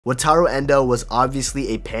Wataru Endo was obviously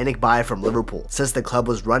a panic buy from Liverpool since the club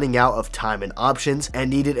was running out of time and options and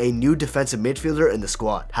needed a new defensive midfielder in the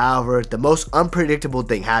squad. However, the most unpredictable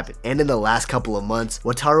thing happened, and in the last couple of months,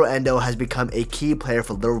 Wataru Endo has become a key player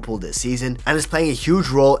for Liverpool this season and is playing a huge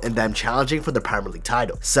role in them challenging for the Premier League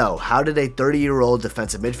title. So, how did a 30-year-old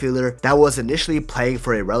defensive midfielder that was initially playing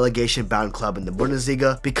for a relegation-bound club in the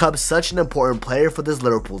Bundesliga become such an important player for this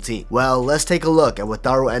Liverpool team? Well, let's take a look at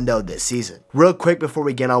Wataru Endo this season. Real quick before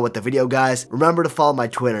we get on with the video, guys, remember to follow my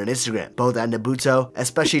Twitter and Instagram, both at Nabuto,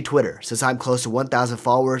 especially Twitter, since I'm close to 1,000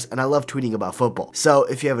 followers and I love tweeting about football. So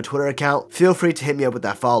if you have a Twitter account, feel free to hit me up with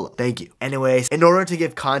that follow. Thank you. Anyways, in order to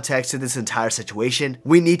give context to this entire situation,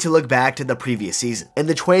 we need to look back to the previous season. In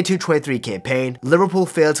the 22-23 campaign, Liverpool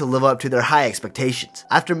failed to live up to their high expectations.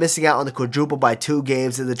 After missing out on the quadruple by 2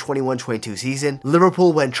 games in the 21-22 season,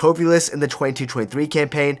 Liverpool went trophyless in the 22-23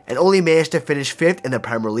 campaign and only managed to finish 5th in the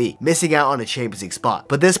Premier League, missing out on a Champions League spot.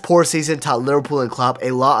 But this poor season taught Liverpool and Klopp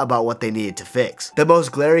a lot about what they needed to fix. The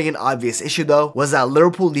most glaring and obvious issue though was that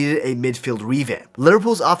Liverpool needed a midfield revamp.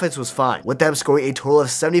 Liverpool's offense was fine, with them scoring a total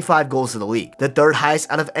of 75 goals in the league, the 3rd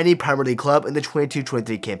highest out of any Premier League club in the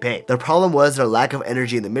 22-23 campaign. The problem was their lack of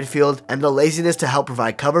energy in the midfield and the laziness to help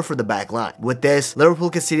provide cover for the back line. With this,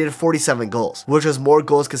 Liverpool conceded 47 goals, which was more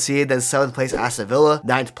goals conceded than 7th place Aston Villa,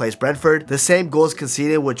 9th place Brentford, the same goals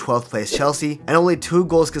conceded with 12th place Chelsea, and only 2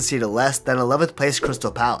 goals conceded less than 11th place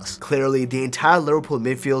Crystal Palace. Clearly, the entire Liverpool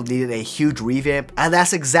midfield needed a huge revamp, and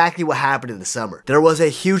that's exactly what happened in the summer. There was a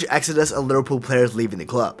huge exodus of Liverpool players leaving the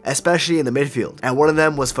club, especially in the midfield, and one of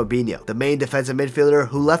them was Fabinho, the main defensive midfielder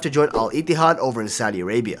who left to join Al Ittihad over in Saudi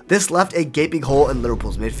Arabia. This left a gaping hole in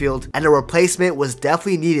Liverpool's midfield, and a replacement was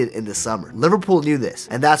definitely needed in the summer. Liverpool knew this,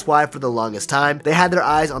 and that's why for the longest time, they had their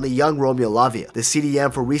eyes on the young Romeo Lavia, the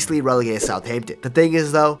CDM for recently relegated Southampton. The thing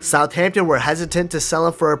is though, Southampton were hesitant to sell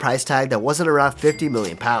him for a price tag that wasn't around £50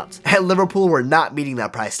 million, and Liverpool were not meeting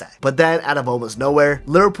that price tag. But then, out of almost nowhere,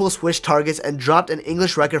 Liverpool switched targets and dropped an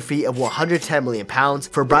English record fee of £110 million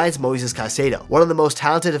for Brian Moises Caicedo, one of the most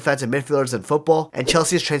talented defensive midfielders in football and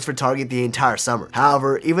Chelsea's transfer target the entire summer.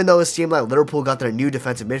 However, even though it seemed like Liverpool got their new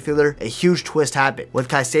defensive midfielder, a huge twist happened, with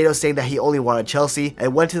Caicedo saying that he only wanted Chelsea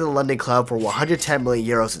and went to the London club for €110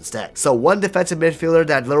 million instead. So one defensive midfielder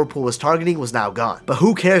that Liverpool was targeting was now gone. But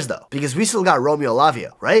who cares though? Because we still got Romeo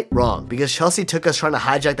Lavia, right? Wrong, because Chelsea took us trying to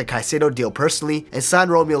hijack the Caicedo deal personally and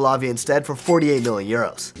signed Romeo Lavia instead for €48 million.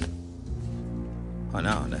 Oh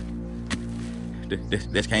no,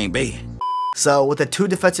 this can't be. So, with the 2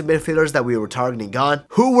 defensive midfielders that we were targeting gone,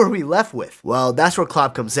 who were we left with? Well, that's where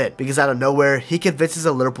Klopp comes in, because out of nowhere, he convinces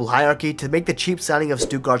the Liverpool hierarchy to make the cheap signing of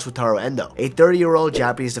Stuttgart's Wataru Endo, a 30-year-old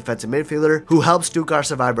Japanese defensive midfielder who helped Stuttgart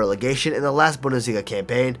survive relegation in the last Bundesliga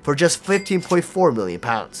campaign for just £15.4 million.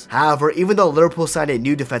 However, even though Liverpool signed a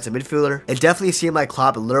new defensive midfielder, it definitely seemed like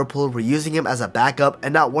Klopp and Liverpool were using him as a backup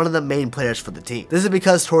and not one of the main players for the team. This is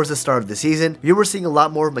because towards the start of the season, we were seeing a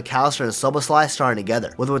lot more of McAllister and Szoboszlai starting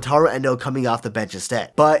together, with Wataru Endo coming off the bench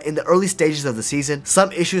instead. But in the early stages of the season,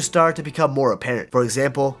 some issues started to become more apparent. For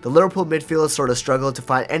example, the Liverpool midfield sort of struggled to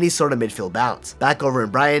find any sort of midfield balance. Back over in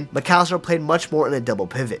Brighton, McAllister played much more in a double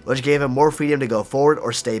pivot, which gave him more freedom to go forward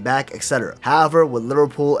or stay back, etc. However, with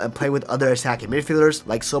Liverpool and playing with other attacking midfielders,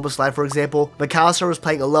 like Szoboszlai for example, McAllister was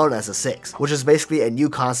playing alone as a 6, which is basically a new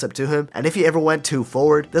concept to him, and if he ever went too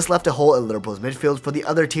forward, this left a hole in Liverpool's midfield for the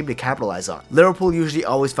other team to capitalize on. Liverpool usually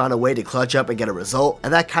always found a way to clutch up and get a result,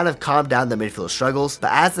 and that kind of calmed down the midfield struggles, but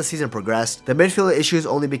as the season progressed, the midfield issues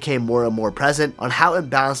only became more and more present on how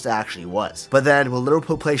imbalanced it actually was. But then, when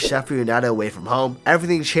Liverpool played Sheffield United away from home,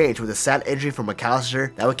 everything changed with a sad injury from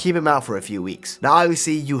McAllister that would keep him out for a few weeks. Now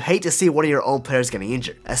obviously, you hate to see one of your own players getting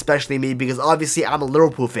injured, especially me because obviously I'm a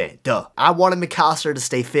Liverpool fan, duh. I wanted McAllister to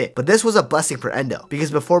stay fit, but this was a blessing for Endo, because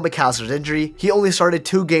before McAllister's injury, he only started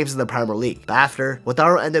 2 games in the Premier League. But after,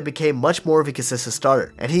 Wataru Endo became much more of a consistent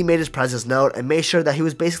starter, and he made his presence known and made sure that he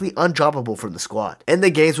was basically undroppable from the squad. In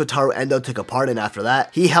the games Wataru Endo took a part in after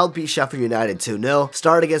that, he helped beat Sheffield United 2-0,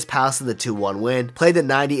 started against Palace in the 2-1 win, played the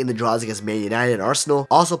 90 in the draws against Man United and Arsenal,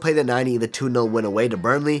 also played the 90 in the 2-0 win away to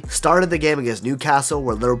Burnley, started the game against Newcastle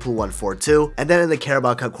where Liverpool won 4-2, and then in the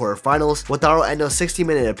Carabao Cup quarterfinals, Wataru Endo's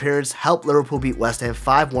 60-minute appearance helped Liverpool beat West Ham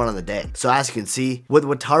 5-1 on the day. So as you can see, with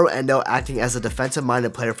Wataru Endo acting as a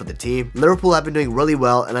defensive-minded player for the team, Liverpool have been doing really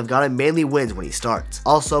well and have gotten mainly wins when he starts.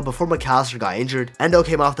 Also, before McAllister got injured, Endo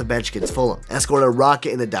came off the bench against against Fulham and scored a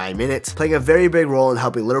rocket in the dying minutes, playing a very big role in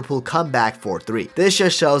helping Liverpool come back 4-3. This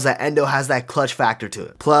just shows that Endo has that clutch factor to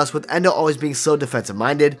it. Plus, with Endo always being so defensive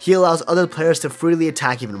minded, he allows other players to freely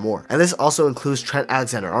attack even more. And this also includes Trent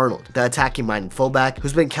Alexander-Arnold, the attacking minded fullback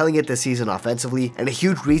who's been killing it this season offensively, and a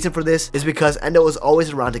huge reason for this is because Endo is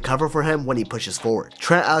always around to cover for him when he pushes forward.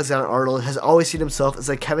 Trent Alexander-Arnold has always seen himself as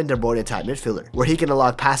a Kevin De Bruyne type midfielder, where he can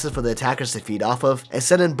unlock passes for the attackers to feed off of and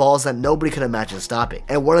send in balls that nobody could imagine stopping.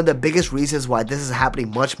 And one of the biggest reasons why this is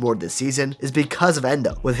happening much more this season is because of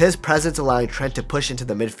Endo, with his presence allowing Trent to push into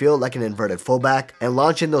the midfield like an inverted fullback and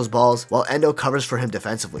launch in those balls while Endo covers for him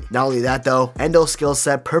defensively. Not only that though, Endo's skill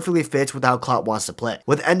set perfectly fits with how Klopp wants to play.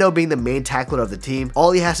 With Endo being the main tackler of the team,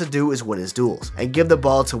 all he has to do is win his duels and give the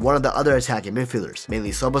ball to one of the other attacking midfielders,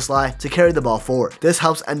 mainly Szoboszlai, to carry the ball forward. This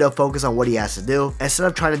helps Endo focus on what he has to do instead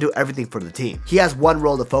of trying to do everything for the team. He has one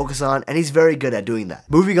role to focus on and he's very good at doing that.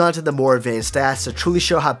 Moving on to the more advanced stats to truly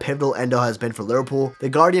show how pivotal Endo has been for Liverpool, The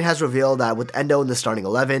Guardian has revealed that with Endo in the starting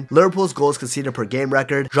 11, Liverpool's goals conceded per game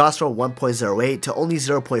record drops from 1.08 to only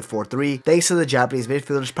 0.43 thanks to the Japanese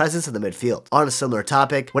midfielder's presence in the midfield. On a similar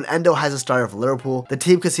topic, when Endo has a starter for Liverpool, the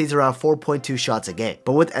team concedes around 4.2 shots a game,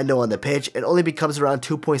 but with Endo on the pitch, it only becomes around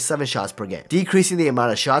 2.7 shots per game, decreasing the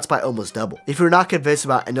amount of shots by almost double. If you're not convinced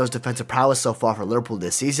about Endo's defensive prowess so far for Liverpool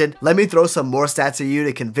this season, let me throw some more stats at you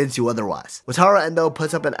to convince you otherwise. Wataru Endo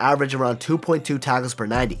puts up an average around 2.2 tackles per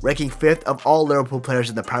 90, ranking 5th of all Liverpool players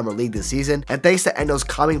in the Premier League this season, and thanks to Endo's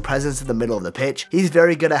calming presence in the middle of the pitch, he's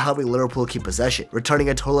very good at helping Liverpool keep possession, returning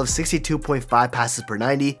a total of 62.5 passes per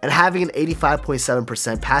 90 and having an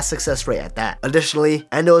 85.7% pass success rate at that. Additionally,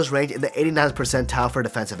 Endo is ranked in the 89th percentile for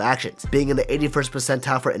defensive actions, being in the 81st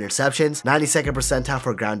percentile for interceptions, 92nd percentile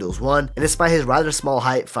for ground duels won, and despite his rather small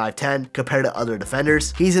height, 5'10", compared to other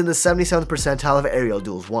defenders, he's in the 77th percentile of aerial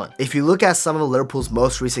duels won. If you look at some of Liverpool's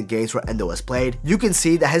most recent games where Endo has played, you can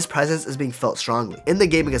see that his presence is being felt strongly. In the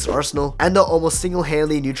game against Arsenal, Endo almost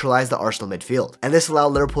single-handedly neutralized the Arsenal midfield, and this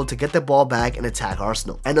allowed Liverpool to get the ball back and attack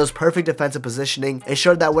Arsenal. Endo's perfect defensive positioning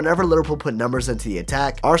ensured that whenever Liverpool put numbers into the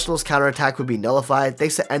attack, Arsenal's counterattack would be nullified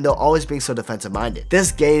thanks to Endo always being so defensive-minded.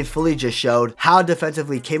 This game fully just showed how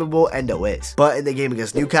defensively capable Endo is, but in the game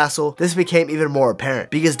against Newcastle, this became even more apparent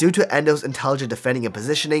because due to Endo's intelligent defending and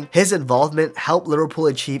positioning, his involvement helped Liverpool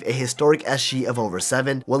achieve a historic SG of over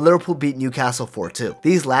 7 when Liverpool beat Newcastle 4-2.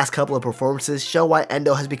 These last couple of performances show why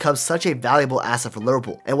Endo has become such a valuable asset for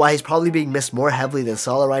Liverpool and why he's probably being missed more heavily than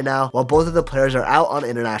Salah right now, while both of the players are out on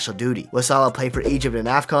international duty, with Salah playing for Egypt in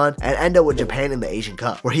AFCON and Endo with Japan in the Asian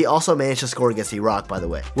Cup, where he also managed to score against Iraq, by the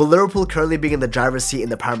way. With Liverpool currently being in the driver's seat in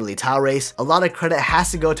the Premier League title race, a lot of credit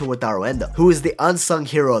has to go to Wataru Endo, who is the unsung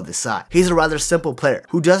hero of this side. He's a rather simple player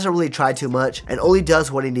who doesn't really try too much and only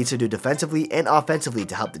does what he needs to do defensively and offensively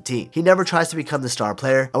to help the team. He never tries to become the star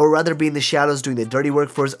player and would rather be in the shadows doing the dirty work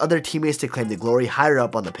for his other teammates to claim the glory higher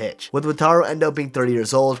up on the pitch. With Wataru Endo being 30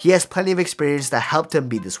 years old, he has plenty of experience that helped him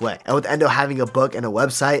be this way. And with Endo having a book and a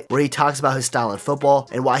website where he talks about his style in football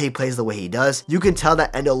and why he plays the way he does, you can tell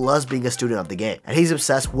that Endo loves being a student of the game and he's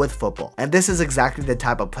obsessed with football. And this is exactly the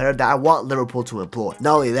type of player that I want Liverpool to employ.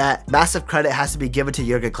 Not only that, massive credit has to be given to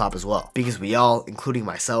Jurgen Klopp as well, because we all, including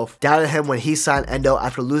myself, doubted him when he signed Endo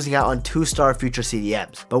after losing out on 2-star future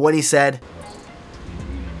CDMs. But when he said,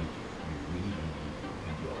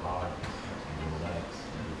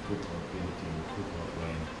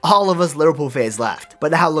 all of us Liverpool fans laughed,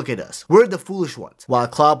 but now look at us. We're the foolish ones, while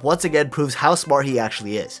Klopp once again proves how smart he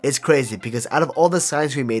actually is. It's crazy because out of all the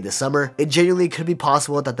signings we made this summer, it genuinely could be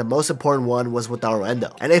possible that the most important one was Wataru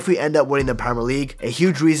Endo. And if we end up winning the Premier League, a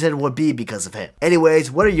huge reason would be because of him. Anyways,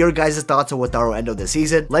 what are your guys' thoughts on Wataru Endo this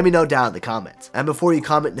season? Let me know down in the comments. And before you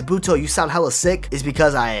comment, Nabuto, you sound hella sick, is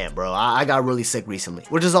because I am, bro. I got really sick recently,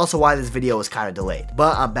 which is also why this video was kind of delayed.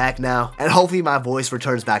 But I'm back now, and hopefully my voice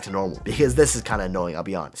returns back to normal, because this is kind of annoying, I'll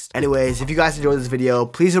be honest. Anyways, if you guys enjoyed this video,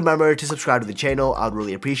 please remember to subscribe to the channel. I would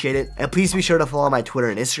really appreciate it. And please be sure to follow my Twitter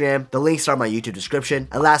and Instagram. The links are in my YouTube description.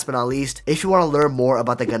 And last but not least, if you want to learn more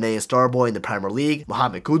about the Ghanaian star boy in the Premier League,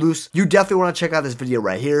 Mohamed Kudus, you definitely want to check out this video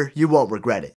right here. You won't regret it.